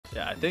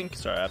Yeah, I think.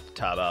 Sorry, I have to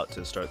tab out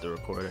to start the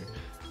recording.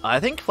 I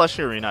think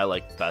Fleshly Arena I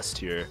like best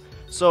here.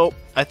 So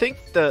I think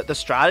the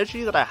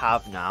strategy that I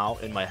have now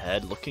in my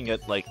head, looking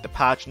at like the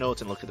patch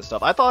notes and looking at the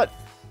stuff, I thought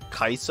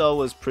Kai'Sa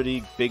was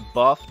pretty big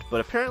buffed,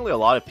 but apparently a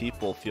lot of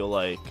people feel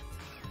like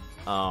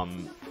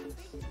Fiora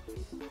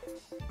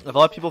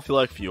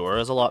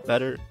is a lot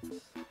better.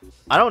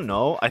 I don't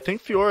know. I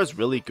think Fiora is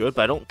really good,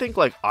 but I don't think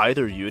like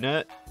either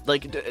unit.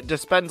 Like it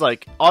depends.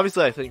 Like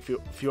obviously, I think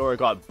Fiora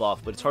got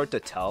buffed, but it's hard to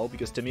tell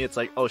because to me it's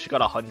like, oh, she got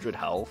 100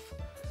 health,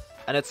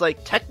 and it's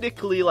like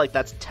technically like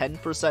that's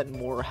 10%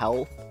 more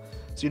health.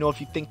 So you know,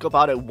 if you think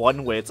about it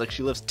one way, it's like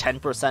she lives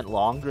 10%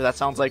 longer. That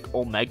sounds like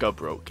Omega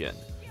broken,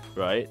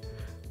 right?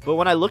 But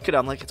when I look at it,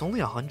 I'm like, it's only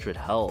 100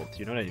 health.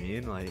 You know what I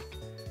mean? Like,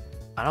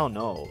 I don't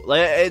know.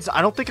 Like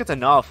I don't think it's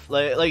enough.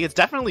 Like it's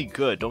definitely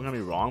good. Don't get me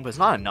wrong, but it's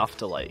not enough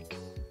to like,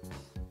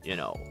 you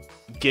know,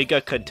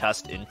 Giga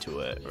contest into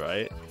it,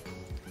 right?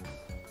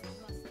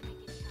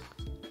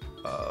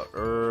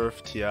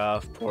 Earth,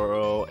 TF,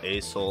 Poro,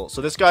 Asol.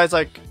 So this guy's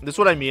like, this is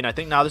what I mean. I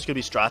think now there's gonna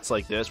be strats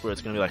like this where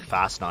it's gonna be like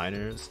fast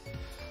niners.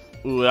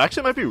 Ooh, it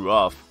actually might be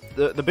rough.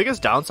 The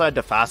biggest downside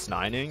to fast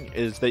nining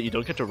is that you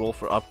don't get to roll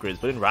for upgrades,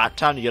 but in Rat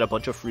Town you get a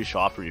bunch of free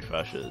shop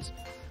refreshes.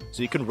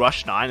 So you can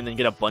rush 9 and then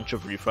get a bunch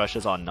of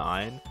refreshes on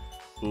 9.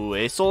 Ooh,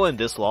 Asol in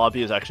this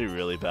lobby is actually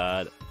really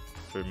bad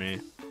for me.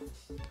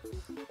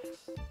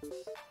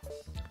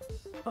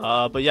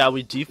 But yeah,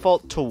 we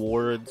default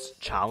towards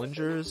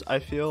challengers, I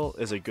feel,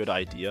 is a good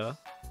idea.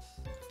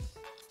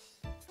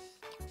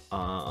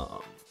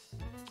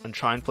 And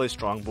try and play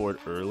strongboard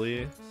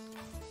early.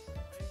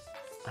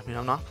 I mean,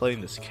 I'm not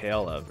playing this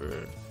Kale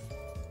ever.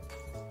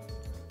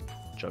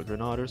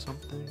 Juggernaut or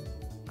something?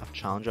 I have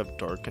Challenge, I have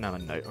Darken, I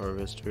have a Night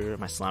Harvester.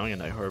 Am I slamming a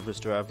Night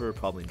Harvester ever?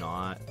 Probably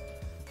not.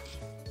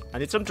 I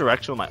need some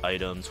direction with my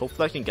items.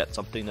 Hopefully I can get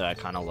something that I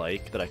kind of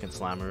like, that I can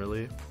slam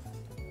early.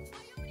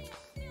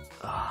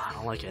 I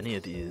don't like any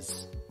of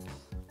these.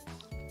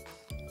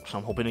 So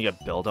I'm hoping to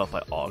get built up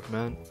by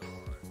Augment.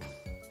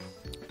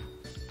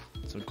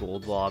 It's a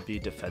gold lobby,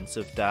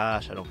 defensive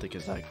dash, I don't think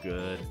is that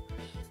good.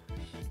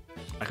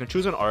 I can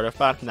choose an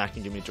artifact and that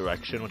can give me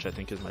direction, which I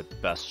think is my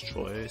best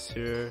choice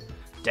here.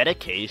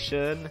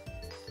 Dedication.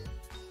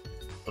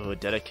 Oh,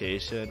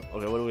 dedication.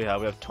 Okay, what do we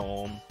have? We have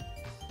Tome.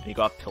 You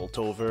got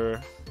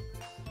Piltover.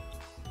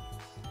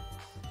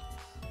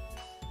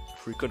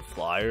 Frequent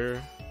Flyer.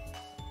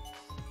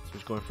 So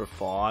he's going for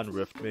Fawn,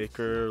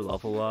 Riftmaker,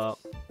 Level Up,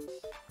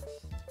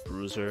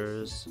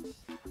 Bruisers.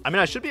 I mean,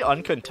 I should be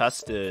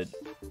uncontested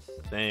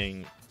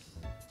thing.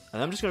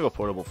 And I'm just gonna go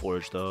Portable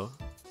Forge though.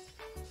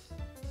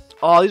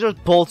 Oh, these are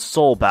both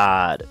so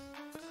bad.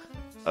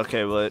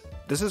 Okay, but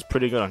this is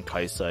pretty good on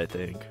Kai'Sa, I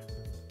think.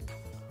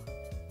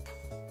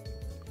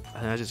 I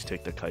think I just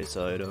take the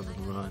Kai'Sa item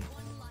and run.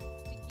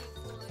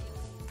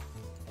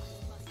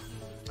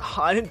 Oh,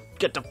 I didn't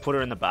get to put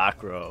her in the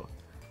back row.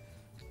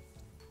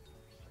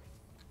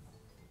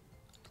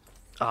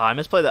 Oh, I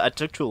misplayed that. It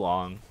took too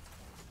long.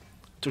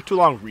 It took too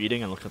long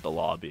reading and looking at the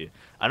lobby.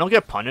 I don't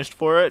get punished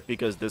for it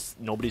because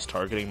nobody's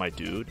targeting my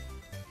dude.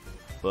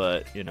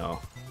 But, you know.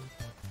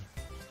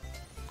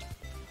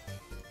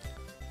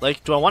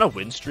 Like, do I want to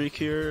win streak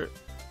here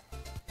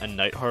and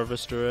Night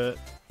Harvester it?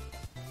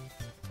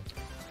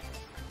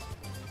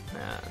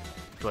 Man,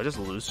 do I just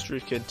lose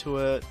streak into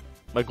it?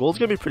 My gold's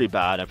gonna be pretty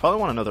bad. I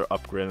probably want another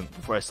upgrade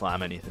before I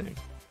slam anything.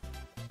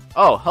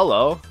 Oh,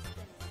 hello.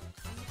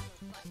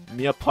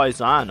 Mia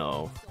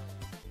Paisano.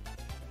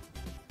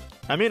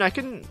 I mean, I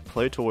can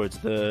play towards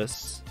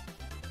this.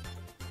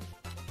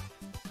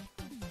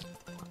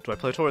 Do I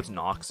play towards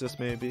Noxus,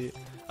 maybe?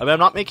 I mean, I'm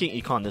not making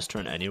Econ this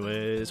turn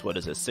anyways. What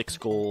is it? 6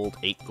 gold,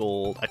 8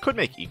 gold. I could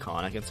make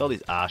Econ. I can sell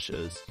these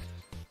ashes.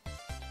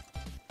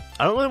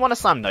 I don't really want to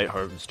slam Night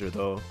Harvester,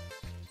 though.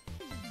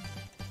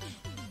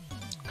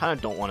 Kind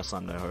of don't want to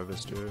slam Night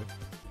Harvester.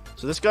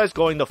 So this guy's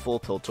going the full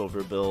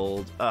Piltover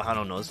build. I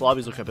don't know. This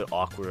lobby's looking a bit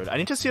awkward. I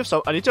need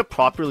to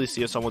properly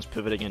see if someone's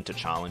pivoting into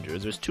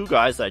challengers. There's 2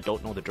 guys that I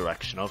don't know the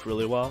direction of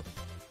really well.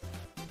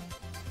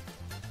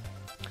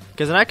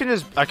 Because then I can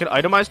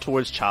itemize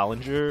towards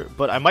challenger,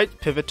 but I might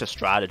pivot to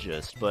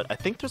strategist. But I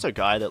think there's a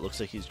guy that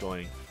looks like he's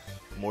going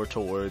more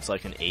towards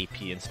like an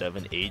AP instead of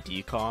an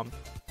AD comp,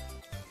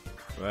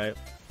 right?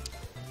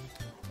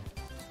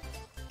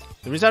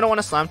 The reason I don't want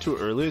to slam too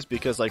early is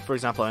because, like, for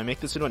example, I make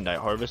this into a Night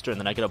Harvester and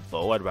then I get a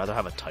bow, I'd rather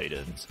have a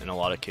Titans in a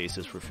lot of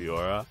cases for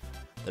Fiora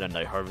than a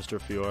Night Harvester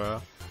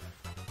Fiora.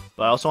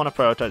 But I also want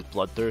to prioritize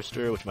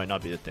Bloodthirster, which might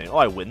not be the thing. Oh,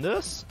 I win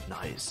this?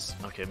 Nice.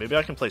 Okay, maybe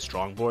I can play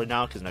Strongboard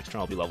now, because next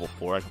turn I'll be level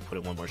 4. I can put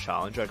in 1 more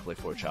Challenger. I can play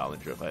 4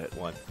 Challenger if I hit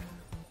 1.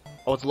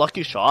 Oh, it's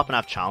Lucky Shop and I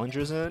have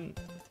Challengers in?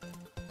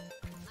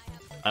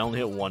 I only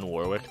hit 1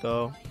 Warwick,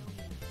 though.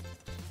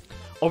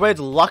 Oh, right,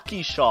 it's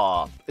Lucky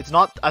Shop. It's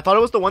not... I thought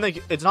it was the one that...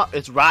 It's not...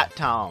 It's Rat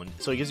Town.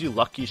 So it gives you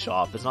Lucky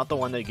Shop. It's not the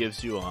one that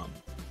gives you,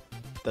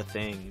 the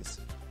things.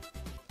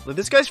 Like,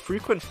 this guy's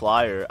Frequent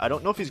Flyer. I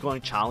don't know if he's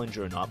going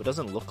Challenger or not, but it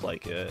doesn't look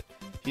like it.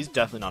 He's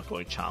definitely not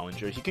going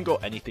Challenger. He can go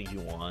anything he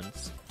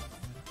wants.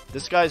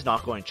 This guy's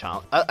not going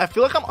Challenger. I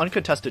feel like I'm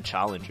uncontested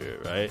Challenger,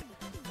 right?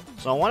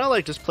 So I want to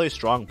like just play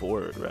strong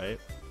board, right?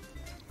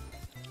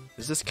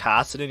 Is this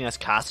Kassadin? He has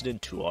Kassadin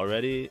 2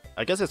 already.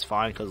 I guess it's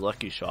fine because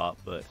lucky shot,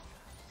 but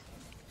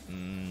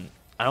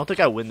I don't think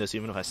I win this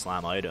even if I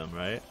slam item,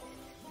 right?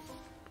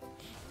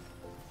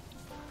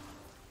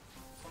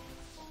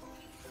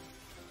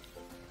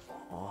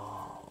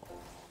 Oh,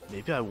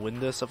 maybe I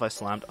win this if I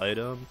slammed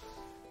item.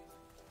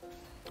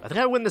 I think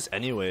I win this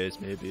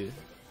anyways, maybe.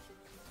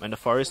 My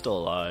Nefari's still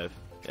alive.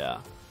 Yeah.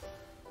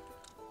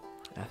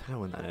 I think I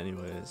win that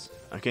anyways.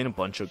 I gain a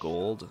bunch of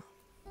gold.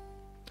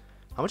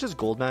 How much is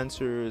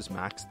Goldmancer's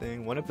max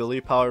thing? 1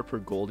 ability power per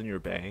gold in your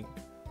bank.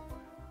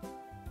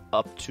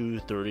 Up to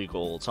 30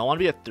 gold. So I want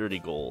to be at 30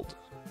 gold,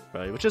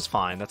 right? Which is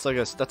fine. That's like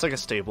a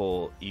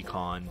stable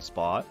econ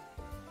spot.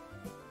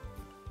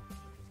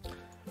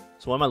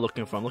 So what am I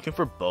looking for? I'm looking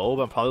for bow,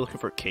 but I'm probably looking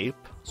for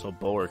cape. So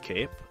bow or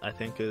cape, I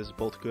think, is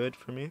both good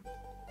for me.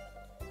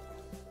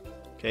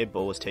 Okay,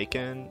 bow was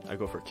taken. I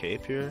go for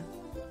cape here.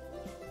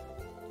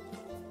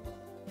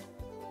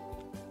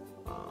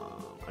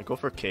 I go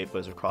for cape, but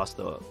it's across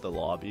the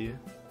lobby.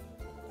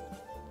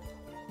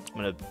 I'm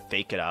gonna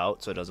fake it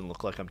out so it doesn't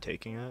look like I'm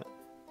taking it.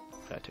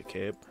 Okay, I take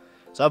cape.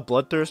 So I have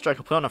Bloodthirster. I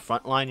can put on a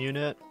frontline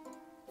unit,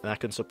 and that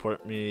can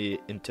support me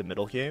into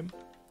middle game,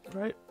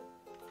 right?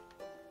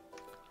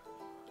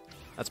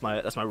 That's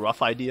my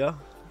rough idea,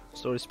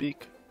 so to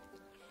speak.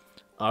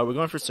 We're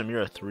going for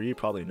Samira 3,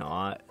 probably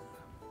not.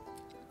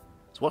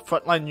 So what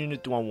frontline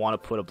unit do I want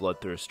to put a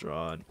Bloodthirster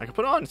on? I can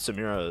put it on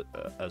Samira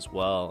as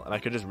well, and I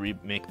could just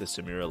remake the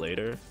Samira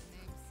later.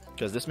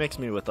 Because this makes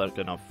me with like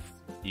enough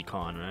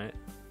econ, right?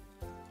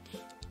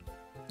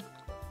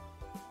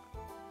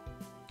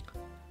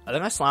 I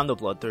think I slammed the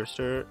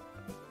Bloodthirster.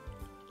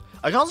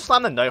 I can also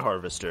slam the Night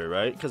Harvester,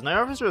 right? Because Night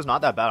Harvester is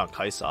not that bad on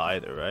Kai'Sa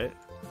either, right?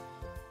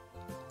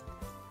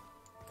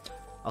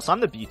 I'll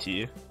slam the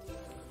BT.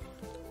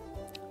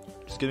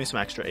 Just give me some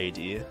extra AD.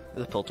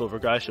 The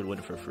Piltover guy should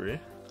win for free.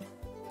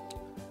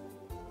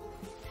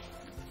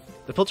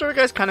 The Piltover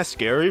guy's kind of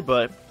scary,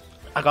 but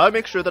I gotta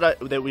make sure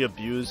that we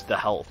abuse the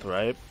health,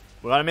 right?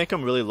 We gotta make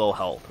him really low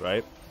health,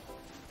 right?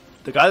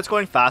 The guy that's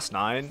going fast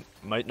 9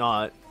 might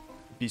not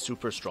be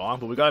super strong,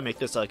 but we gotta make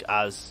this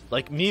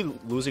like me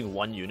losing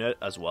 1 unit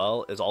as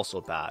well is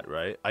also bad,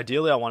 right?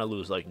 Ideally, I want to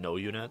lose like no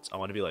units. I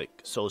want to be like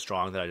so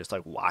strong that I just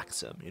like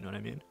wax him. You know what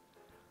I mean?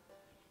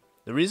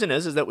 The reason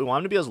is that we want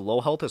him to be as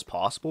low health as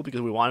possible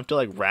because we want him to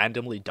like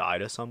randomly die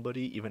to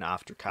somebody even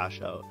after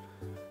cash out.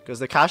 Because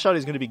the cash out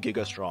is going to be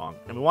giga strong,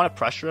 and we want to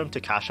pressure him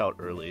to cash out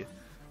early,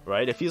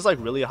 right? If he's like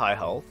really high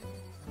health.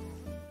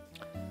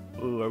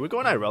 Ooh, are we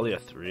going Irelia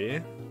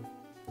 3?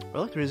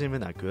 Irelia 3 isn't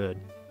even that good.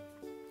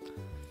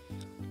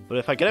 But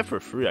if I get it for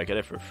free, I get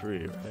it for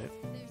free, right?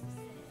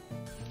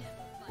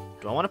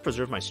 Do I want to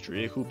preserve my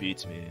streak? Who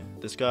beats me?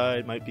 This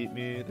guy might beat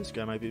me. This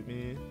guy might beat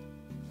me.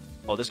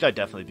 Oh, this guy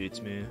definitely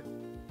beats me.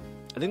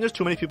 I think there's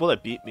too many people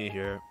that beat me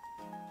here.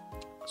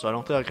 So I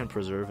don't think I can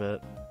preserve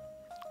it.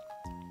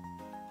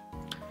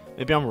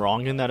 Maybe I'm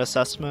wrong in that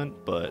assessment,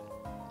 but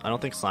I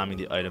don't think slamming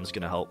the item is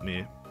going to help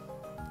me.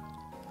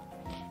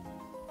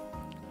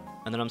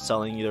 And then I'm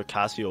selling either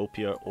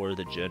Cassiopeia or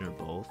the Jhin or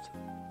both.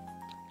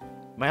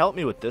 It might help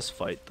me with this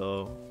fight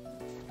though.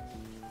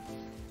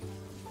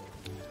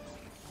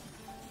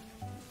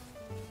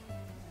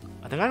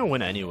 I think I can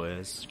win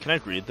anyways. Can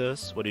I read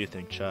this? What do you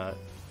think, chat?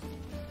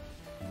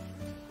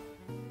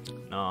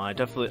 No, I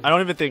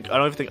don't even think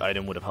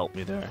item would have helped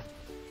me there.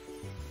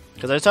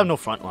 Because I just have no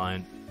front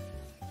line.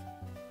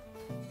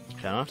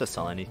 Okay, I don't have to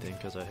sell anything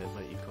because I hit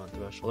my econ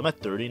threshold. I'm at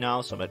 30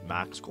 now, so I'm at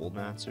max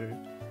Goldmancer.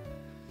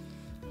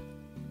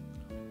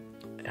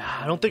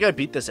 I don't think I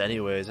beat this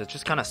anyways. It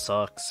just kind of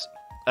sucks.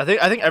 I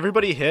think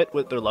everybody hit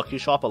with their lucky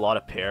shop a lot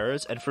of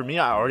pairs, and for me,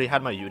 I already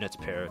had my units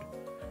paired,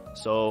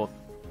 so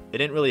it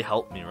didn't really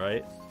help me,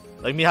 right?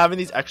 Like me having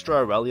these extra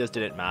Aurelias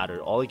didn't matter.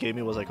 All it gave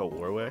me was like a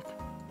Warwick,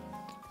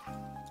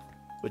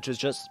 which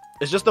is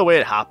it's just the way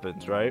it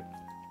happens, right?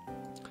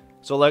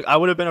 So like I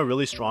would have been a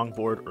really strong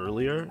board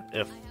earlier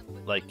if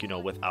like, you know,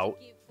 without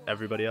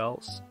everybody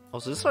else.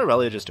 Also, this is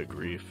Aurelia just a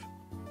grief.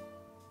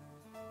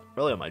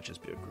 Aurelia might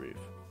just be a grief.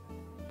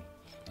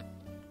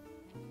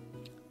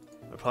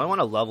 I probably want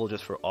to level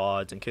just for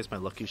odds in case my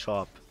lucky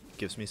shop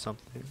gives me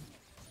something.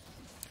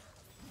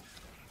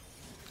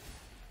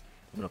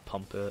 I'm gonna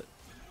pump it.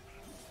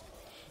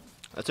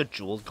 That's a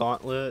Jeweled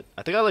Gauntlet.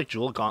 I think I like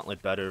Jeweled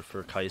Gauntlet better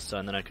for Kai'Sa,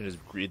 and then I can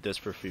just greed this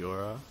for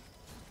Fiora.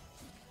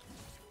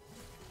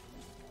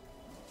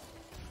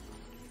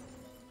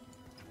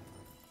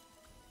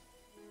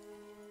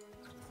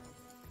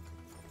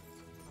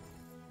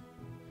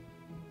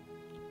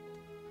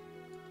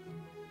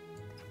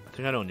 I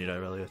think I don't need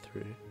Irelia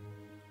 3.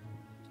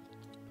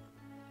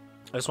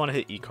 I just want to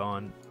hit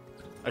Econ.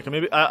 I can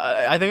maybe.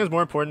 I think it's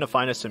more important to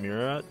find a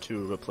Samira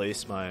to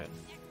replace my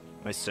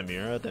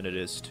Samira than it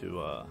is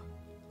to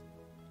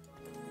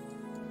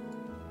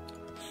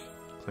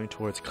playing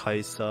towards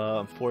Kai'Sa.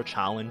 I'm for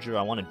Challenger.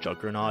 I want a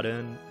Juggernaut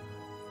in,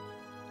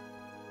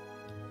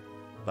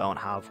 but I don't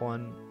have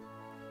one.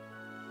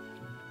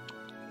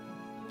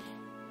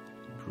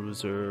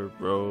 Bruiser,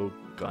 Rogue,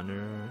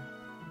 Gunner.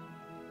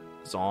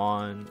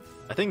 Zon.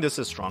 I think this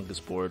is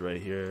strongest board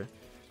right here.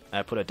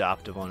 I put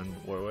adaptive on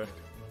Warwick.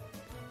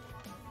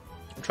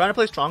 I'm trying to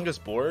play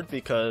strongest board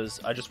because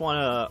I just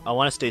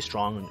wanna stay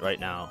strong right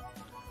now,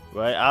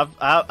 right?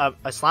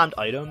 I slammed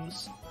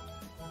items.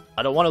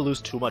 I don't want to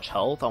lose too much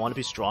health. I want to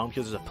be strong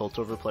because there's a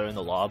Piltover player in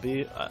the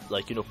lobby.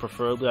 Like, you know,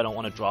 preferably I don't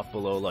want to drop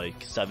below like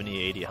 70,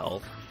 80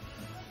 health.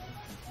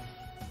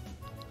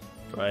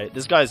 Right?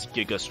 This guy's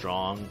giga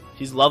strong.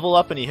 He's level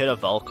up and he hit a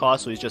Vel'Koz,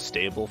 so he's just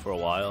stable for a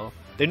while.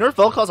 They nerf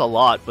Vel'Koz a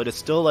lot, but it's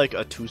still like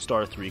a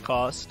 2-star 3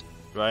 cost,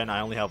 right? And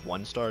I only have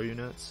 1-star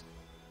units.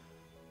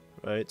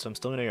 Right? So I'm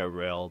still gonna get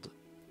railed.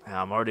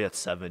 Yeah, I'm already at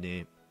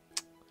 70.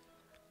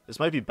 This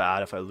might be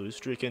bad if I lose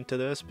streak into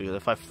this,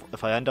 because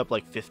if I end up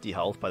like 50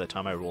 health by the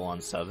time I roll on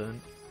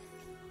 7.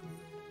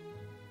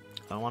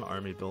 I don't want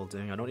army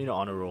building. I don't need to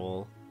honor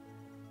roll.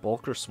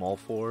 Bulk or small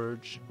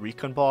forge.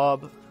 Recon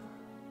Bob.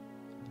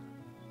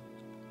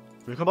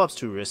 Recon Bob's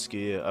too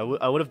risky. I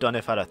would have done it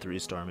if I had a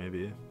 3-star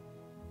maybe.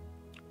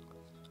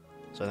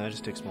 So I think I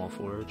just take small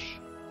forge.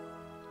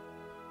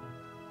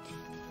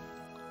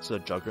 So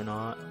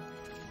Juggernaut.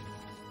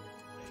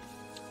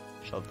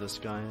 Shove this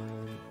guy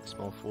in.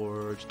 Small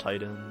forge.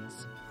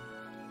 Titans.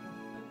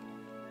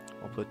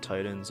 I'll put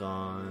Titans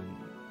on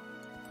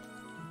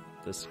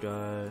this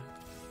guy.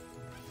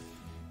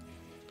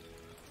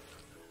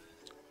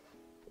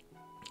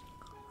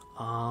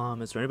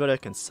 Is there anybody I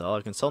can sell?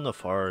 I can sell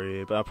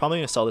Nefari, but I'm probably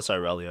gonna sell this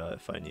Irelia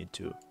if I need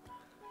to.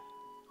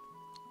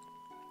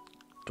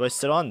 Do I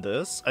sit on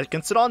this? I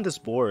can sit on this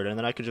board and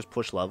then I can just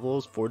push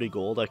levels. 40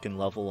 gold I can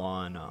level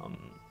on,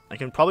 I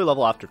can probably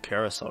level after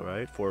Carousel,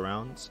 right? 4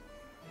 rounds.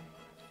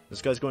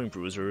 This guy's going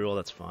Bruiser Rule,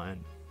 that's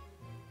fine.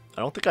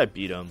 I don't think I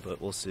beat him,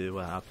 but we'll see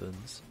what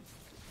happens.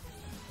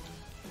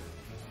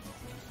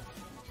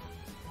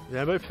 Is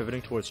anybody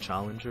pivoting towards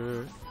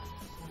Challenger?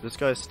 This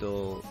guy's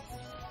still...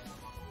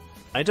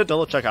 I need to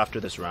double check after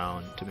this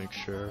round to make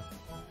sure.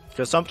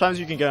 Because sometimes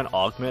you can get an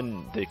augment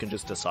and they can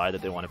just decide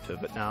that they want to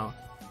pivot now.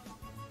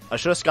 I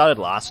should have scouted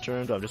last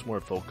turn, but I'm just more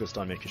focused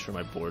on making sure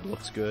my board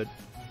looks good.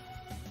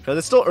 Because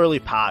it's still early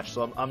patch,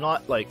 so I'm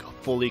not like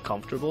fully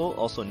comfortable.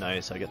 Also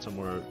nice, I get some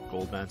more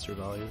Goldmancer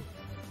value.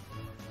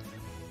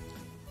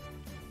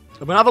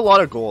 I'm gonna have a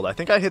lot of gold. I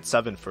think I hit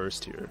 7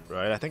 first here,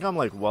 right? I think I'm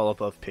like well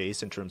above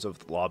pace in terms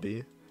of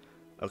lobby.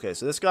 Okay,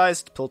 so this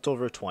guy's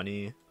Piltover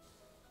 20.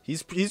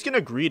 He's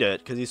gonna greet it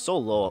because he's so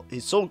low.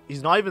 He's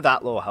not even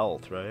that low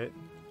health, right?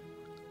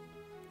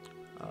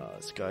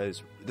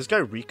 This guy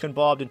Recon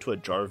Bobbed into a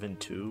Jarvan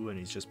 2 and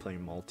he's just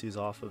playing multis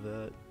off of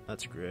it.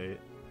 That's great.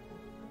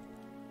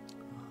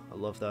 I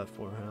love that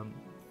for him.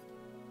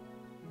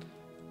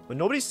 But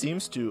nobody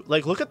seems to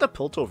like look at the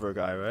Piltover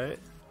guy, right?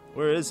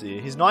 Where is he?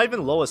 He's not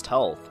even lowest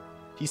health.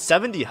 He's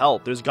 70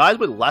 health. There's guys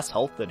with less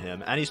health than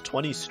him, and he's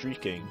 20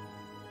 streaking.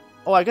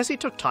 Oh, I guess he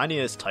took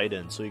Tiniest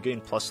Titan, so he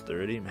gained plus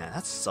 30. Man,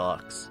 that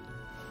sucks.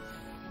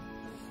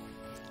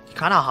 He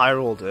kind of high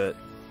rolled it.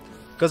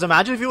 Because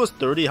imagine if he was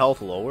 30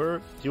 health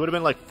lower, he would have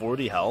been like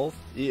 40 health.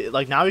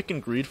 Like now he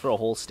can greed for a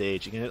whole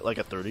stage. He can get like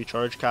a 30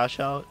 charge cash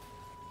out.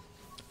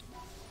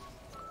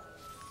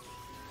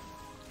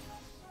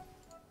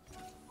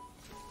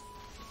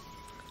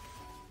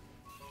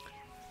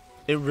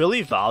 It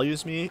really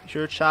values me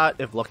here, chat,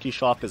 if Lucky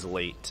Shop is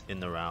late in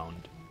the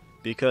round.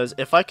 Because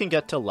if I can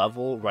get to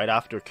level right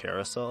after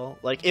Carousel,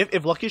 like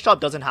if Lucky Shop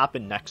doesn't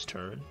happen next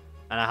turn,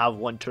 and I have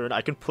 1 turn,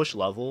 I can push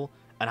level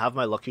and have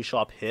my Lucky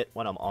Shop hit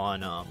when I'm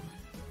on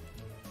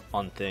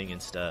thing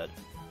instead.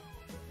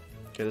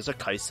 Okay, there's a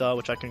Kai'Sa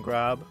which I can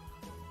grab.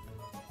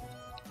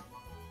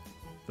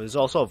 But there's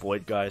also a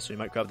Void guy, so you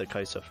might grab the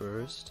Kai'Sa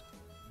first.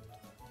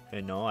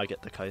 Okay, no, I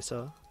get the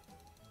Kai'Sa.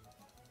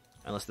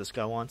 Unless this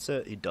guy wants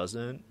it, he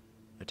doesn't.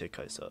 I take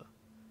Kai'Sa.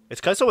 It's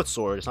Kai'Sa with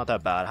sword, it's not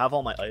that bad. I have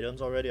all my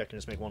items already, I can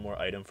just make 1 more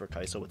item for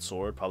Kai'Sa with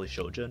sword, probably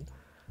Shojin.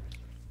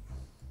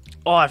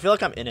 Oh, I feel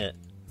like I'm in it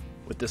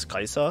with this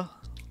Kai'Sa.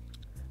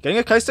 Getting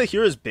a Kai'Sa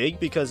here is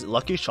big because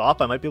Lucky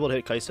Shop, I might be able to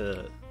hit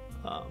Kai'Sa.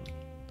 I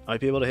might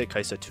be able to hit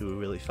Kai'Sa 2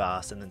 really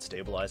fast and then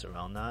stabilize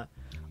around that.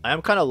 I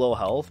am kind of low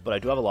health, but I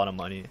do have a lot of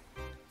money.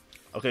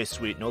 Okay,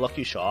 sweet. No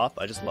Lucky Shop.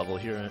 I just level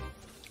here.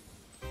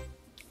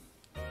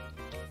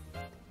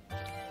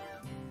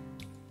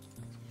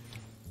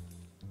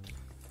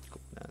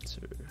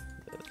 Answer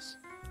this.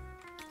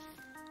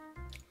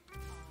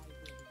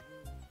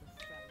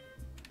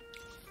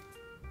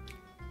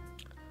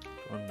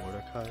 One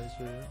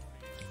Mordekaiser.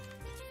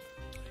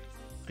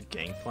 A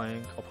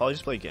Gangplank. I'll probably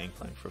just play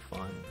Gangplank for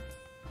fun.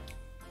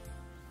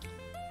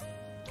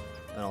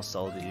 Then I'll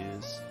sell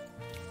these.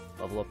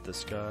 Level up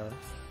this guy.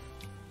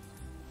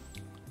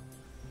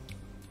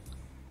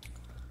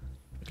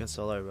 I can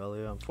sell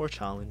Irelia. I'm 4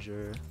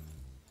 Challenger.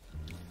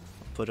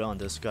 I'll put it on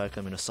this guy because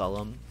I'm going to sell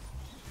him.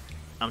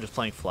 I'm just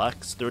playing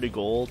flex. 30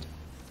 gold.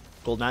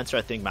 Goldmancer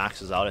I think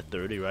maxes out at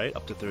 30, right?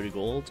 Up to 30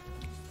 gold.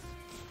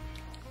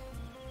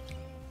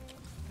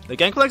 The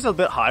Gangplank's a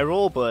bit high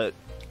roll, but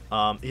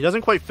he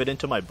doesn't quite fit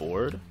into my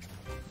board.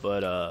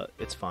 But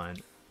it's fine,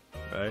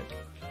 right?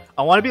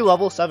 I want to be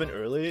level 7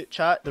 early,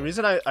 chat. The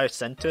reason I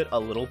sent it a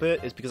little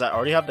bit is because I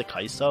already have the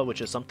Kai'Sa, which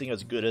is something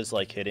as good as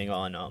like hitting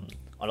on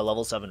a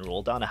level 7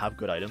 roll down. I have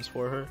good items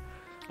for her.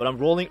 But I'm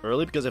rolling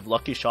early because if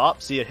Lucky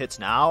Shop, see it hits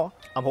now,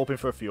 I'm hoping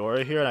for a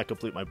Fiora here and I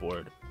complete my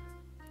board.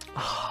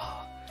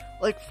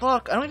 Like,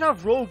 fuck, I don't even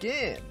have Rogue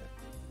in.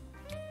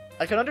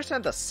 I can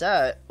understand the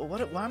set.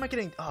 Why am I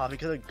getting...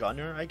 because of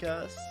Gunner, I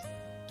guess?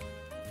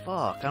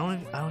 Fuck, I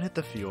don't hit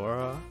the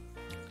Fiora.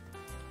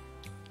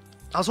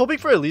 I was hoping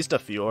for at least a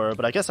Fiora,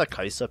 but I guess a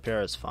Kai'Sa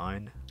pair is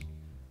fine.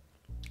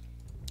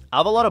 I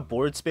have a lot of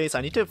board space.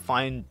 I need to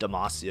find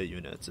Demacia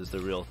units is the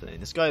real thing.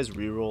 This guy is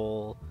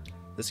reroll.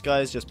 This guy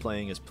is just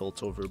playing his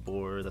Piltover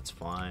board. That's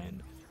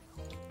fine.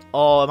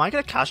 Oh, am I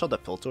gonna cash out the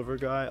Piltover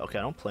guy? Okay,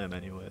 I don't play him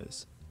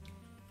anyways.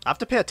 I have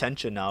to pay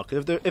attention now,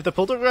 because if the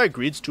Piltover guy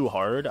greeds too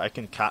hard, I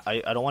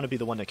don't want to be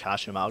the one to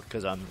cash him out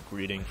because I'm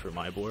greeding for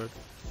my board.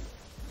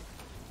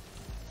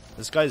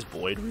 This guy's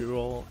Void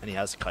reroll, and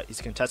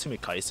he's contesting me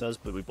Kai'Sas,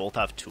 but we both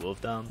have 2 of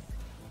them.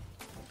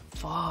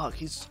 Fuck,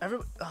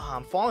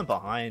 I'm falling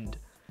behind.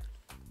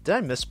 Did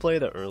I misplay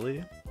the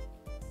early?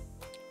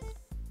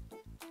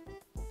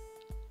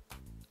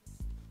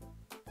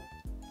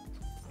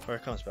 Before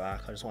it comes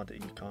back, I just want the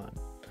econ.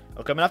 Okay,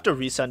 I'm gonna have to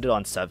resend it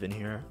on 7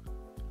 here.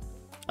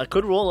 I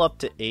could roll up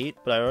to 8,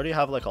 but I already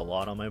have like a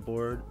lot on my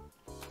board.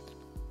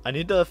 I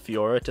need the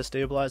Fiora to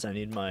stabilize. I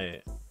need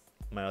my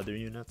other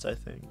units, I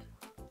think.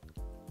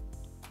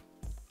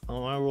 I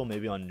want to roll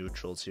maybe on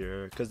neutrals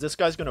here, because this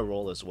guy's gonna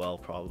roll as well,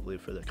 probably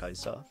for the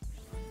Kai'Sa.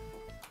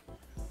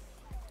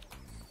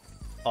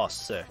 Oh,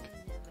 sick.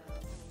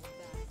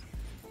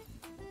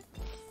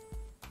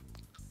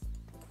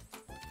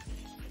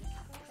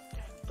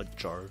 A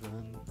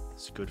Jarvan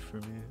is good for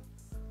me.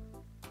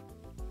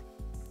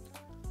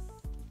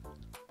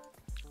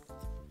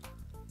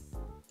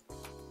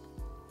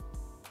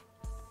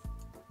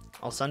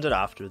 I'll send it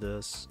after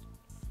this.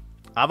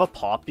 I have a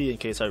Poppy in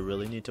case I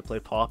really need to play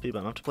Poppy, but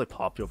I'm going to have to play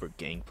Poppy over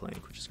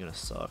Gangplank, which is going to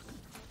suck.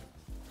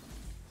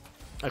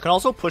 I can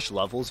also push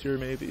levels here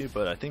maybe,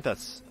 but I think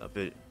that's a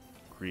bit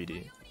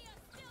greedy.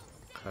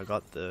 Okay, I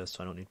got this,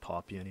 so I don't need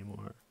Poppy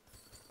anymore.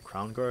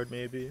 Crown Guard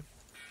maybe?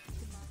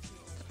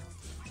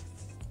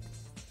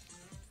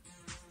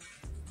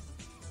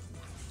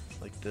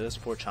 Like this,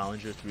 4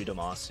 Challenger, 3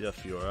 Demacia,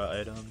 Fiora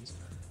items.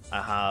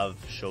 I have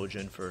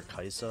Shojin for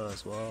Kai'Sa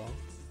as well.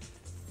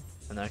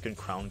 And then I can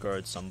Crown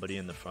Guard somebody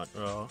in the front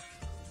row.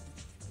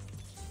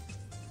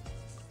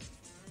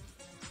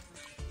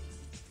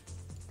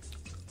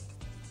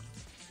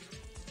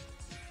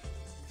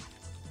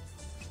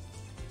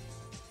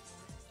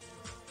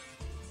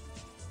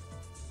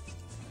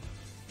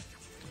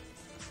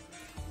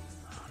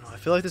 I don't know, I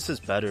feel like this is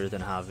better than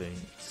having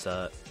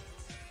Set.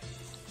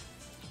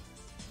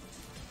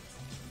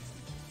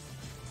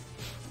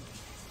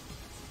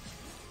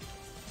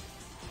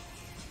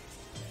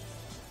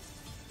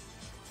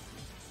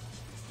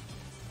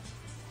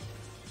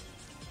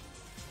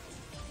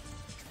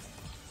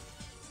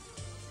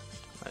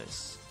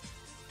 Nice.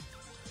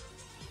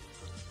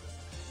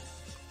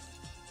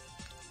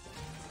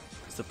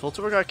 Is the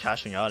Piltover guy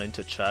cashing out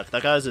into check?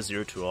 That guy has a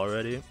 0-2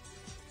 already.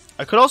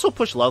 I could also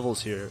push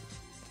levels here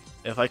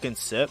if I can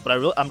sit,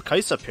 but I'm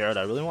Kai'Sa paired.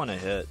 I really want to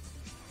hit.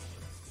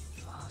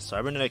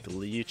 Cybernetic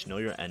Leech, know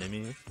your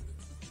enemy.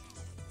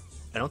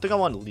 I don't think I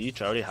want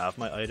Leech. I already have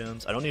my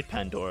items. I don't need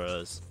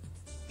Pandora's.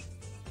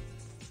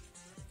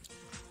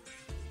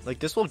 Like,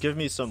 this will give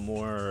me some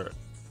more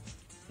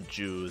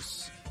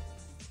juice.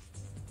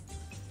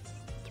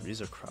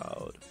 3's a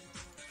crowd.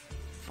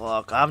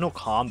 Fuck, I have no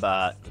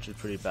combat, which is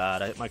pretty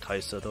bad. I hit my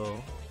Kai'Sa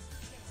though.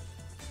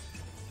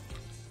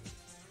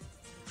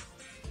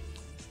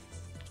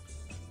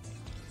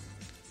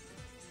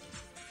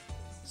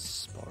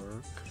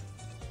 Spark.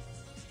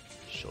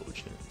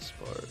 Shojin,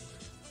 Spark.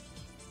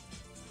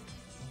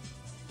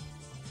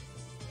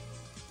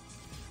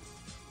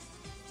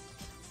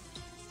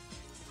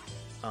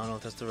 I don't know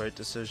if that's the right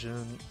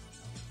decision.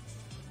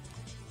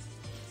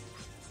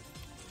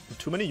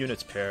 Too many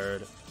units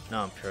paired.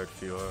 Now I'm paired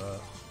Fiora.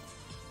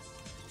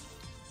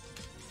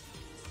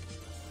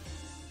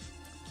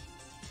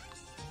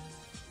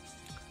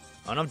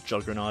 I don't have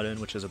Juggernaut in,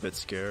 which is a bit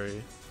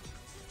scary.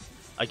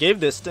 I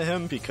gave this to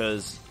him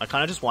because I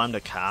kind of just want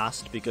him to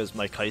cast because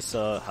my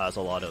Kai'Sa has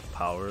a lot of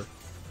power.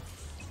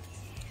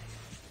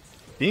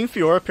 Being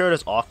Fiora paired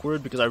is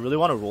awkward because I really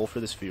want to roll for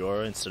this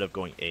Fiora instead of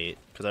going 8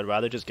 because I'd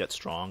rather just get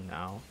strong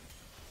now.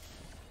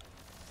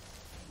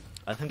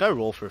 I think I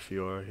roll for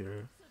Fiora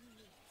here.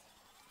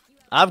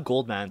 I have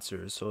Gold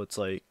Mancers, so it's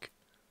like...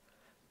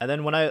 And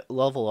then when I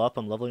level up,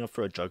 I'm leveling up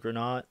for a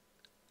Juggernaut.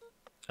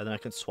 And then I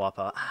can swap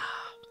out...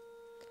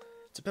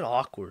 It's a bit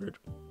awkward.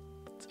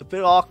 It's a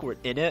bit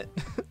awkward, innit?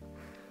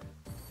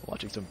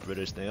 Watching some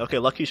British thing. Okay,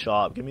 Lucky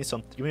Shop. Give me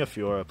a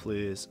Fiora,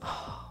 please.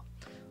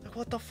 Like,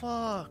 what the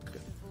fuck?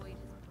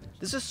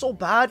 This is so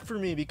bad for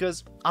me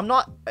because I'm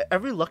not...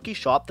 Every Lucky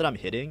Shop that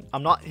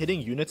I'm not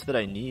hitting units that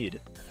I need.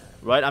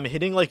 Right? I'm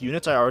hitting, like,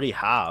 units I already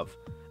have.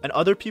 And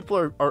other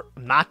people are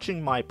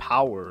matching my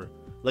power.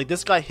 Like,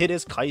 this guy hit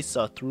his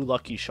Kai'Sa through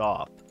Lucky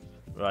Shop.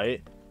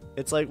 right?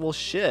 It's like, well,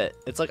 shit.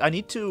 It's like I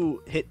need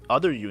to hit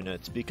other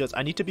units because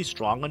I need to be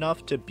strong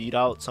enough to beat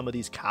out some of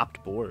these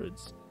capped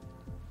boards.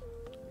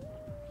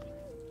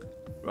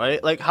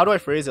 Right? Like, how do I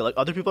phrase it? Like,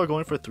 other people are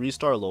going for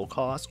 3-star low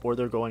cost, or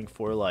they're going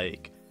for,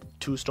 like,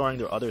 2-starring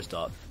their other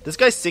stuff. This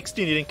guy's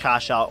 16, he didn't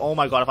cash out. Oh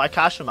my god, if I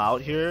cash him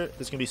out here,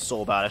 this is gonna be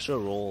so bad. I should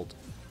have rolled.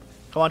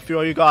 Come on,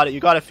 Fiora, you got it.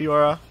 You got it,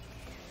 Fiora.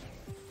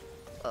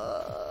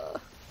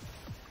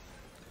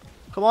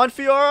 Come on,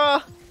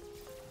 Fiora!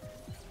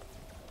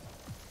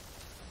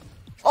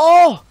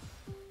 Oh!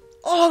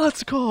 Oh,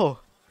 let's go!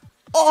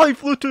 Oh, he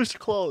flew too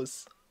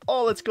close.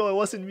 Oh, let's go. It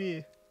wasn't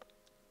me.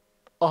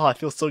 Oh, I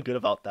feel so good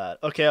about that.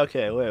 Okay,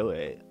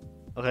 wait.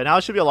 Okay, now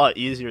it should be a lot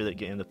easier, the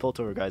game. The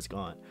Piltover guy's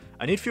gone.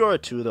 I need Fiora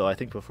 2, though, I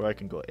think, before I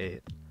can go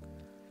 8.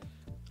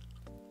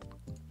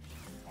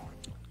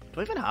 Do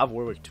I even have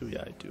Warwick 2?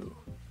 Yeah, I do.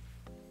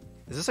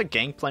 Is this a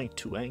Gangplank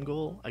 2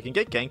 angle? I can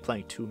get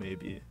Gangplank 2,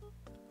 maybe.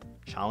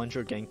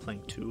 Challenger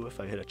Gangplank 2 if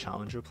I hit a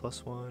Challenger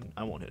 +1.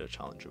 I won't hit a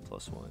Challenger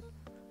 +1.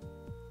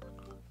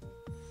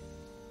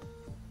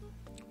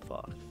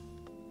 Fuck.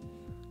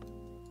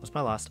 What's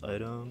my last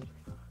item?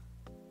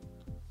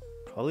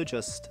 Probably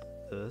just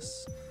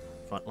this.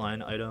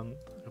 Frontline item.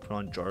 I put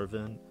on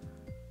Jarvan.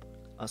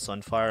 A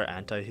Sunfire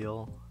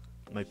anti-heal.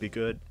 Might be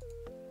good.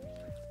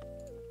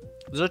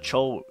 There's a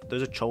Cho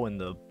in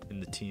the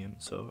team,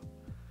 so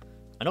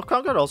I know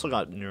Crown Guard also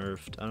got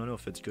nerfed. I don't know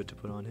if it's good to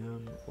put on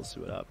him. We'll see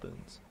what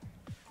happens.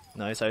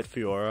 Nice, I had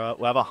Fiora.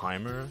 We have a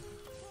Heimer.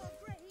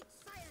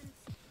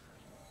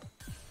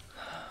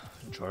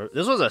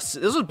 This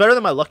was better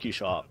than my lucky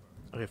shot.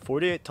 Okay,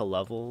 48 to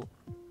level.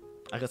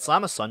 I could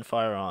slam a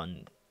Sunfire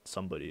on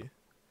somebody.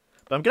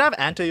 But I'm gonna have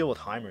anti-heal with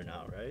Heimer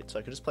now, right? So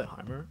I could just play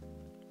Heimer.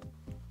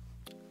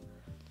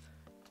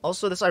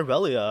 Also, this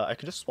Irelia, I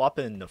can just swap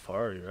in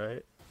Nefari,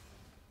 right?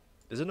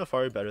 Isn't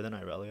Nefari better than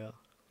Irelia?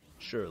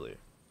 Surely.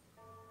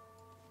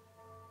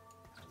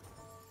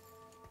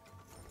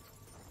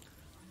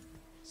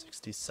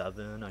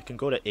 $67. I can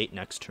go to 8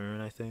 next turn,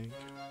 I think.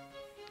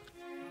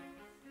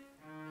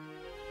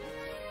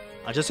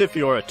 I just hit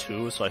Fiora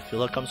 2, so I feel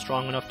like I'm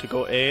strong enough to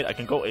go 8. I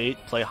can go 8,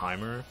 play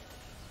Heimer,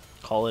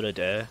 call it a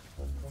day.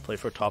 Play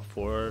for top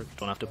 4,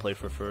 don't have to play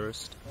for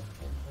first.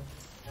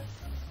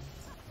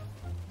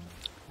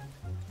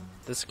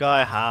 This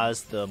guy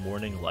has the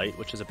Morning Light,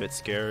 which is a bit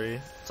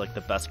scary. It's like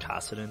the best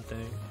Kassadin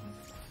thing.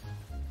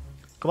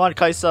 Come on,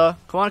 Kai'Sa.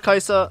 Come on,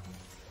 Kai'Sa.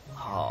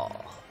 Oh.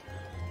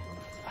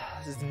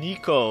 This is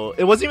Nico.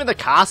 It wasn't even the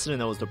Kassadin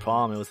that was the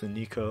problem. It was the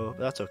Nico.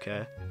 That's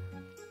okay.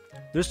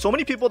 There's so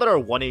many people that are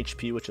 1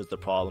 HP, which is the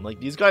problem. Like,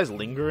 these guys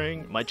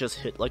lingering might just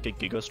hit like a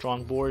Giga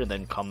Strong board and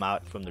then come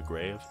out from the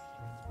grave.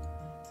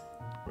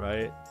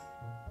 Right?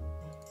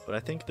 But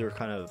I think they're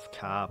kind of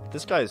capped.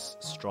 This guy's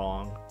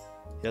strong.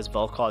 He has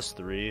Vel'Koz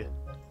 3.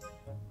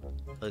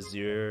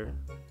 Azir.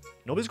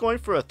 Nobody's going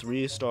for a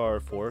 3-star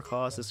 4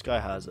 cost. This guy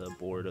has a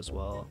board as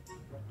well.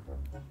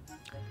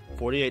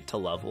 48 to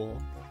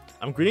level.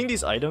 I'm greeting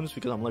these items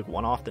because I'm like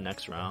 1 off the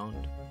next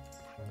round.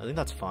 I think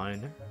that's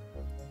fine.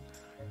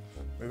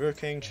 River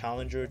King,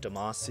 Challenger,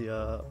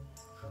 Demacia.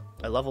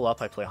 I level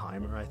up, I play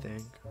Heimer, I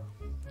think.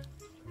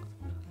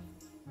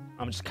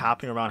 I'm just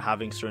capping around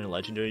having certain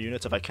legendary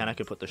units. If I can, I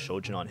could put the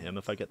Shojin on him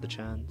if I get the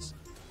chance.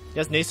 He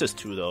has Nasus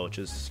 2 though, which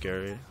is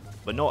scary.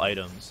 But no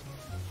items.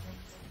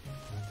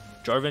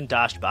 Jarvan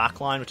dashed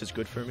backline, which is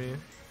good for me.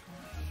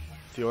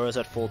 Fiora's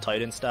at full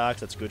Titan stacks,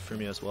 that's good for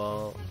me as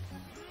well.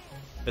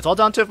 It's all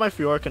down to if my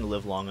Fiora can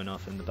live long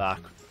enough in the back.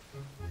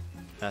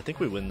 Yeah, I think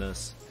we win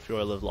this.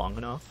 Fiora live long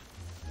enough.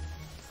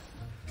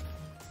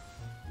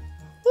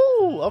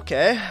 Ooh,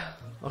 okay.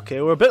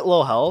 Okay, we're a bit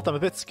low health. I'm a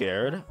bit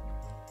scared.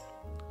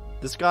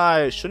 This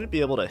guy shouldn't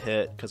be able to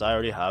hit because I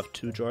already have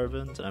 2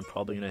 Jarvans and I'm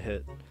probably going to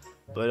hit.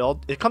 But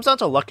it comes down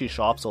to lucky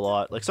shops a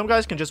lot. Like, some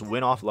guys can just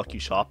win off lucky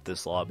shop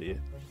this lobby.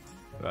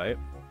 Right?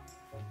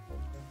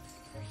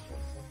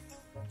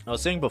 I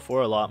was saying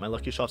before a lot, my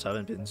lucky shops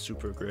haven't been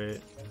super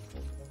great.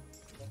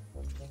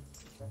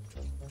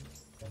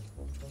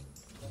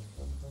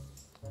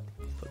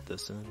 Put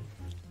this in.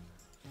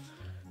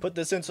 Put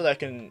this in so that I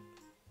can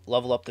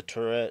level up the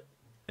turret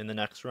in the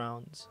next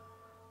rounds.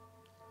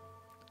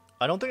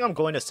 I don't think I'm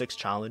going to 6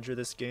 Challenger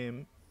this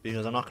game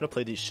because I'm not going to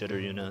play these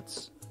shitter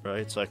units,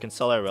 right? So I can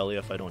sell Irelia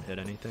if I don't hit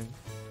anything.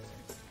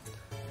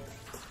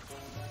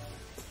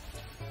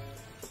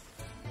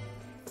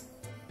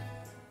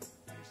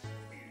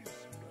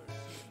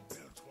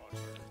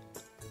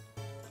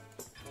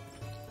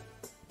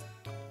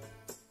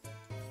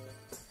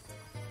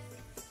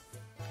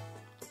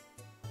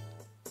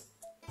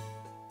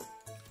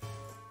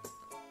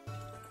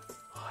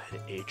 Oh, I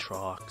hit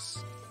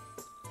Aatrox.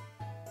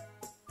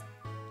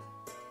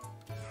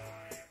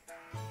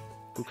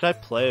 Who could I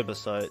play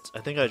besides? I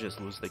think I just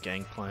lose the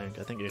Gangplank.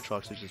 I think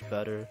Aatrox is just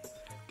better.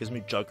 Gives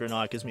me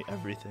Juggernaut, gives me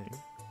everything.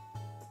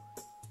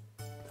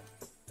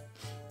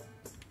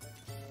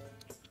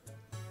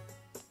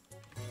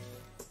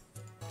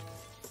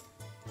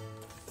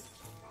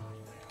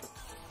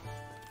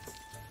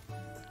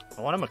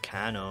 I want a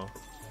Meccano.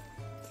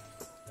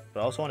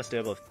 But I also want to stay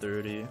above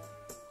 30.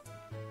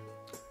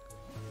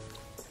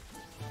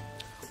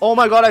 Oh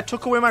my god, I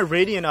took away my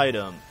Radiant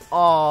item.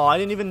 Oh, I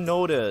didn't even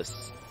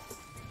notice.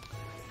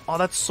 Oh,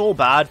 that's so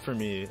bad for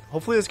me.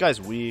 Hopefully this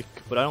guy's weak,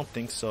 but I don't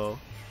think so.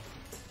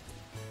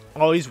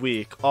 Oh, he's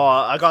weak. Oh,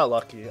 I got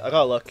lucky. I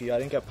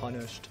didn't get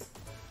punished.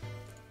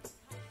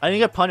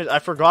 I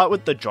forgot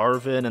with the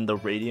Jarvan and the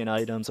Radiant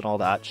items and all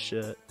that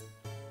shit.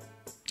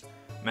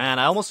 Man,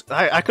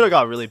 I could have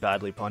got really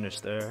badly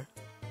punished there.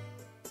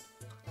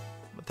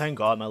 But thank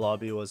God my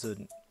lobby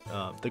wasn't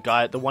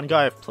the one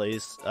guy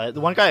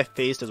I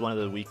faced is one of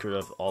the weaker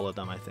of all of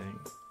them, I think.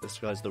 This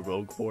guy's the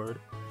rogue board.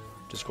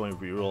 Just going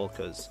reroll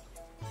because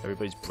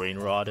everybody's brain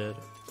rotted.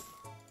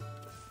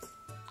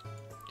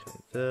 Okay,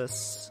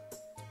 this.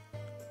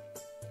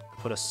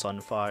 Put a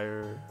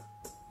Sunfire.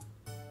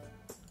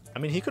 I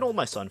mean, he could hold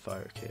my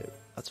Sunfire, okay,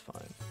 that's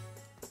fine.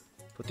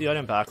 Put the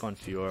item back on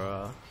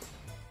Fiora.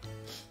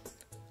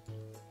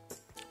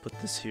 Put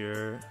this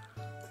here.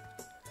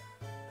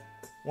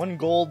 1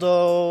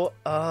 Goldo.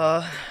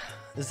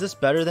 Is this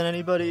better than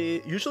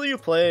anybody? Usually you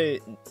play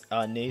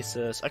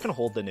Nasus. I can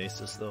hold the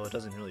Nasus though. It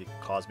doesn't really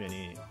cause me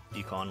any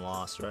econ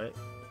loss, right?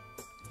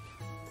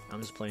 I'm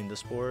just playing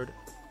this board.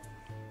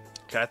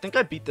 Okay, I think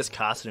I beat this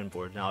Kassadin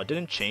board now. It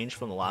didn't change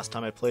from the last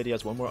time I played. He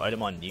has 1 more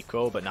item on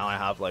Nico, but now I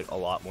have like a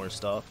lot more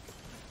stuff.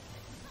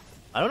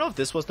 I don't know if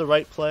this was the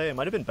right play. It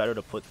might have been better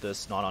to put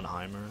this not on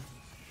Heimer.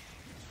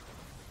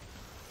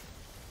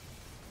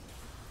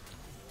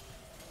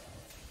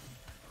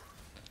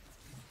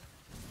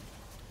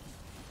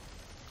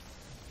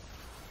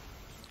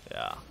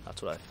 Yeah,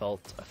 that's what I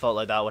felt. I felt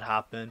like that would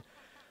happen.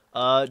 Do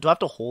I have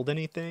to hold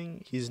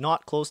anything? He's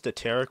not close to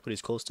Taric, but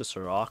he's close to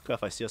Soraka.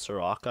 If I see a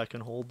Soraka, I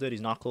can hold it.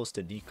 He's not close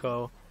to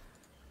Nico.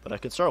 But I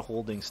could start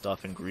holding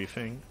stuff and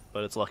griefing.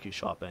 But it's Lucky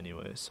Shop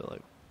anyway, so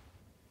like...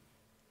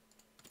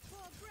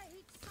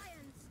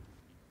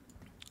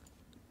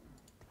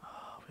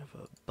 we have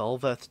a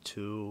Bel'Veth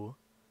 2.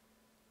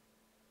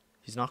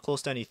 He's not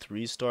close to any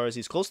 3 stars.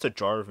 He's close to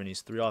Jarvan.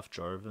 He's 3 off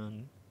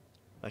Jarvan.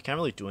 I can't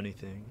really do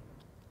anything.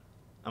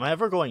 Am I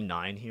ever going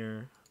 9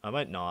 here? I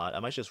might not. I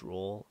might just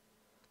roll.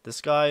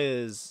 This guy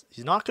is...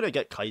 He's not going to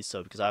get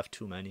Kai'Sa because I have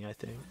too many, I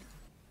think.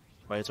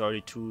 Right, it's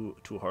already too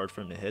hard for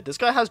him to hit. This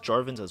guy has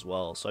Jarvans as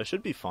well, so I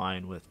should be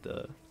fine with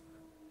the...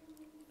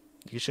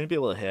 He shouldn't be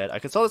able to hit. I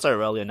can sell this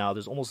Irelia now.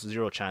 There's almost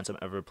 0 chance I'm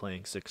ever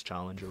playing 6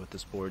 Challenger with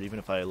this board, even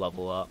if I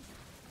level up.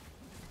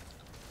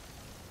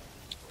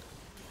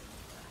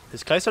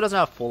 His Kai'Sa doesn't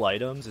have full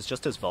items. It's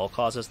just his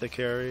Vel'Koz as the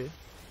carry.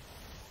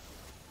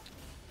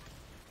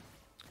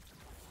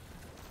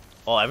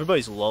 Oh,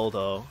 everybody's low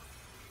though.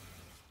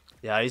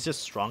 Yeah, he's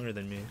just stronger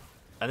than me.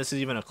 And this is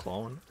even a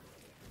clone.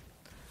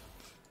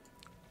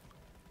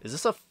 Is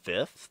this a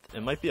 5th?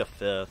 It might be a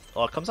 5th.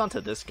 Oh, it comes down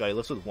to this guy. He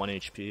lives with 1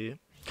 HP.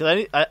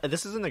 Cause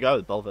this isn't the guy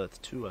with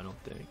Bel'Veth 2, I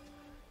don't think.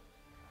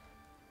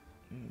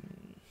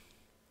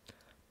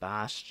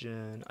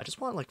 Bastion. I just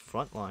want like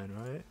frontline,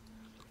 right?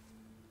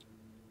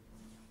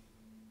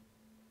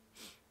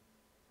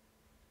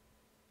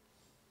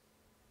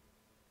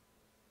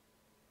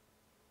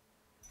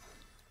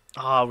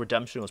 Ah,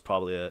 Redemption was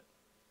probably it.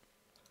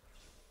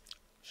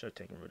 Should have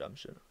taken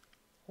Redemption.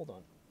 Hold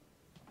on.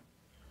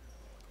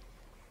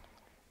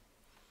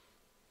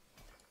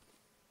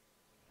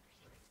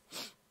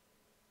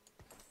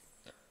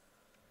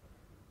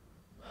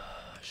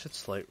 I should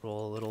slight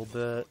roll a little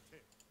bit.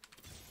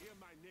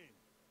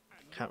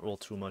 Can't roll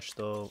too much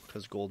though,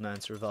 because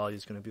Goldmancer value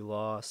is going to be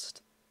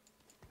lost.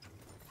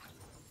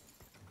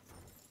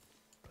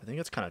 I think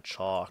it's kind of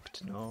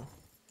chalked, no?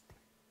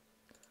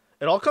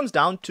 It all comes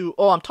down to...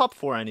 Oh, I'm top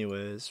 4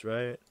 anyways,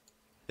 right?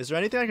 Is there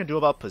anything I can do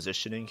about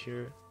positioning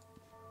here?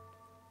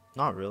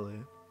 Not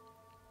really.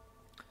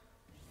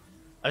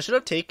 I should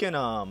have taken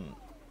an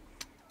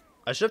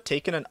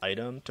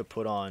item to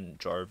put on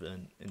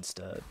Jarvan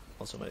instead.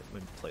 Also, my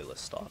playlist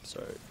stopped.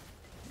 Sorry,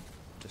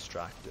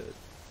 distracted.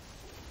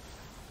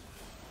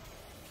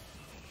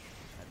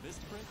 At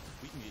Vistaprint,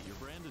 we can get your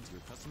brand into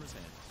your customer's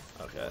hands.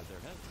 Okay.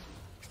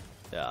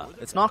 Yeah,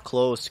 it's not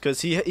close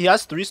because he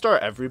has 3-star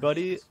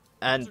everybody.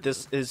 And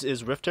this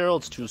is Rift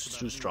Herald's too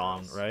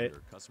strong, right?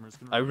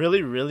 I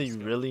really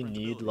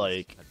need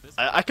like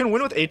I can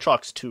win with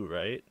Aatrox too,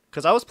 right?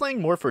 Because I was playing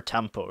more for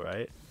tempo,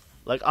 right?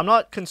 Like I'm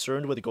not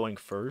concerned with going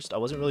first. I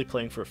wasn't really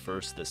playing for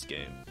first this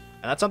game,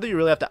 and that's something you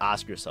really have to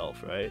ask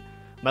yourself, right?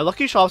 My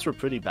lucky shops were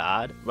pretty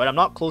bad, right? I'm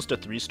not close to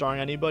 3-starring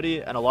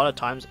anybody, and a lot of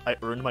times I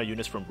earned my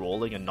units from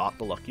rolling and not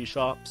the lucky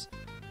shops,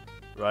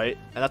 right?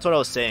 And that's what I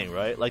was saying,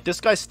 right? Like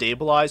this guy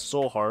stabilized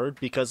so hard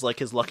because like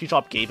his lucky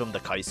shop gave him the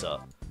Kai'Sa.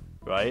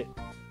 Right?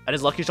 And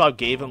his lucky shop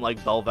gave him like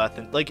Bel'Veth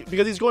and like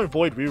because he's going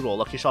void reroll,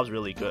 lucky shop's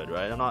really good,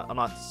 right? I'm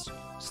not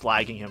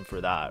slagging him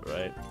for that,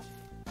 right?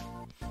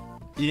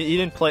 He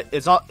didn't play.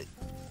 It's not.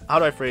 How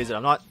do I phrase it?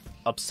 I'm not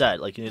upset.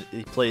 Like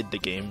he played the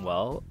game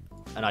well,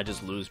 and I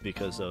just lose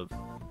because of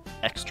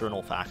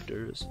external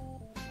factors,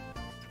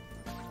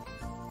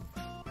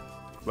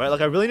 right?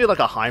 Like I really need like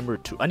a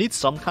Heimer too. I need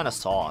some kind of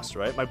sauce,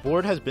 right? My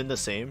board has been the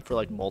same for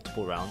like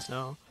multiple rounds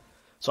now,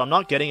 so I'm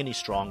not getting any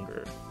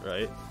stronger,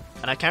 right?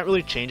 And I can't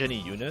really change any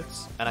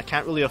units, and I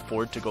can't really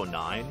afford to go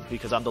 9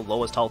 because I'm the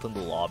lowest health in the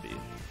lobby,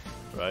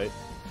 right?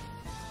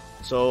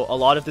 So a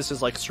lot of this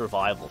is like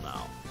survival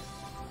now,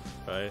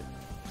 right?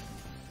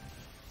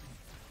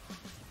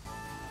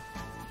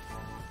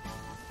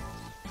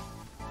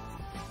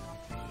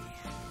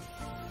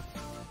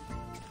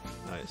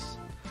 Nice.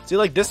 See,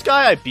 like this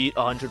guy I beat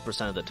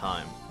 100% of the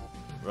time,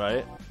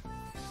 right?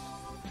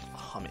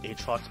 Oh, I'm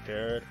Aatrox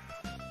paired.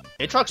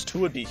 Aatrox 2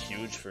 would be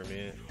huge for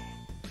me.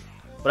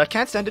 But I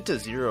can't send it to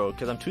 0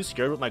 because I'm too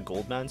scared with my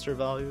Goldmancer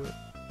value.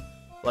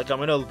 Like I'm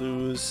gonna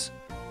lose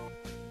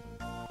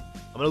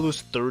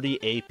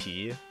 30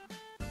 AP.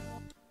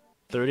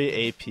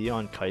 30 AP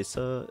on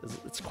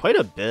Kai'Sa. It's quite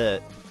a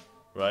bit,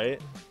 right?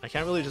 I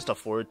can't really just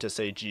afford to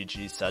say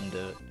GG, send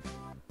it.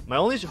 My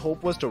only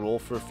hope was to roll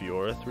for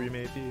Fiora 3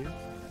 maybe.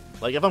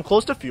 Like if I'm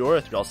close to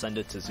Fiora 3, I'll send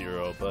it to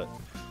 0, but...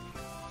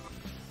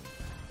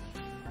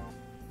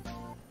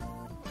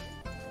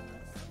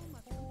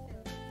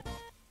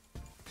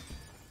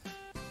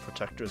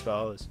 Protector's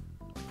Vow is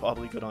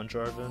probably good on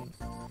Jarvan.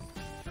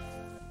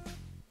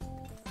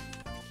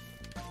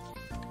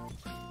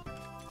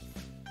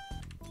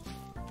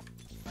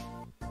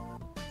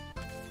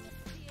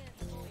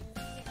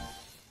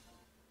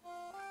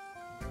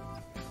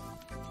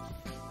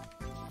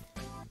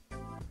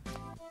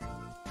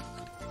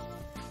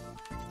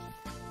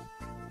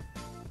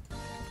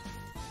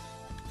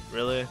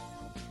 Really?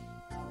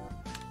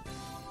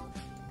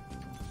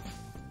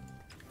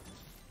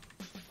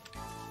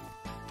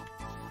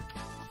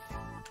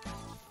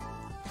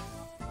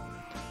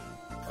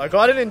 I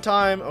got it in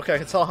time. Okay, I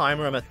can tell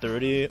Heimer I'm at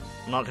 30.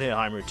 I'm not gonna hit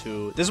Heimer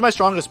 2. This is my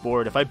strongest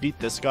board. If I beat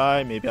this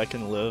guy, maybe I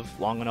can live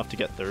long enough to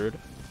get 3rd.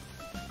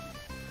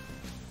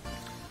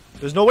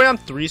 There's no way I'm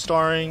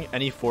 3-starring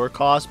any 4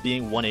 cost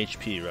being 1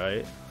 HP,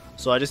 right?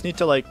 So I just need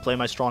to like play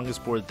my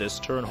strongest board this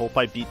turn, hope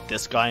I beat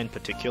this guy in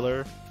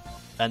particular,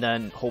 and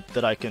then hope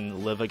that I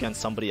can live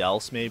against somebody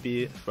else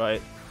maybe,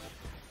 right?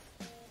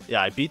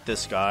 Yeah, I beat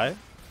this guy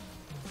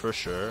for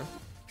sure.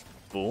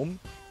 Boom.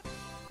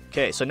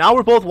 Okay, so now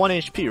we're both 1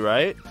 HP,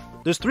 right?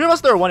 There's 3 of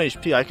us that are 1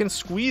 HP. I can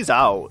squeeze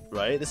out,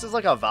 right? This is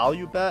like a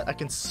value bet. I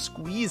can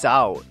squeeze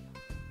out.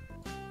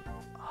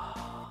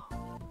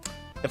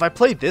 If I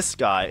play this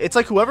guy, it's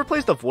like whoever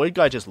plays the Void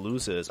guy just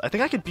loses. I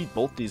think I could beat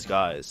both these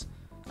guys.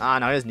 Ah,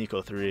 now he has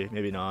Nico 3.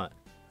 Maybe not.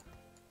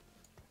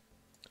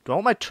 Do I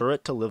want my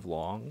turret to live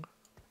long?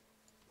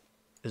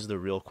 Is the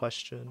real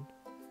question.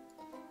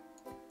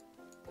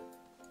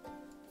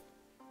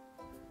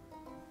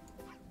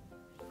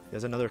 He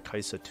has another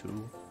Kai'Sa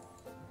too.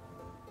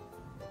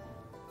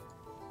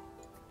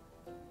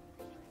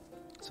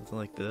 Something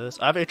like this.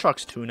 I have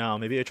Aatrox 2 now.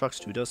 Maybe Aatrox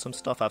 2 does some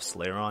stuff. I have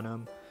Slayer on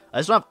him. I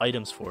just don't have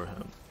items for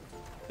him.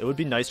 It would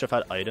be nicer if I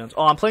had items.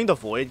 Oh, I'm playing the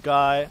Void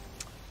guy.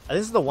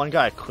 This is the one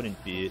guy I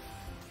couldn't beat.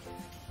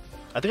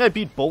 I think I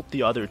beat both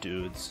the other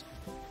dudes,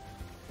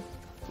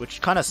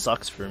 which kind of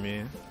sucks for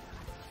me.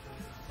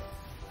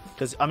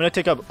 Because I'm gonna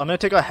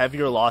take a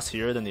heavier loss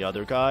here than the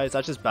other guys.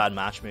 That's just bad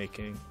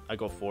matchmaking. I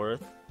go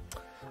 4th.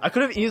 I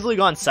could have easily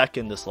gone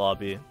 2nd this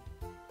lobby.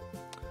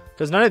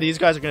 Because none of these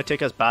guys are going to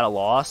take as bad a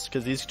loss.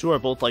 Because these two are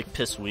both like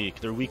piss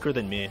weak. They're weaker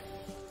than me.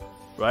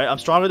 Right? I'm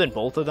stronger than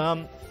both of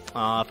them.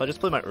 If I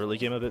just play my early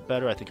game a bit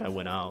better, I think I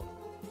win out.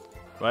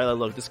 Right? Like,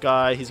 look, this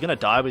guy, he's going to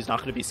die, but he's not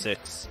going to be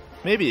 6.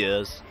 Maybe he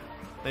is.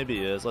 Maybe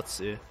he is. Let's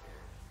see.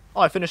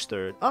 Oh, I finished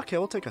 3rd. Okay,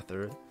 we'll take a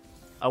 3rd.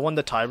 I won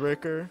the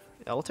tiebreaker.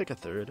 Yeah, we'll take a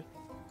 3rd.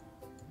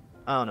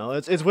 I don't know.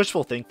 It's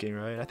wishful thinking,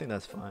 right? I think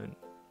that's fine.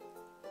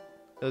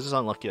 It was just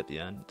unlucky at the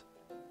end.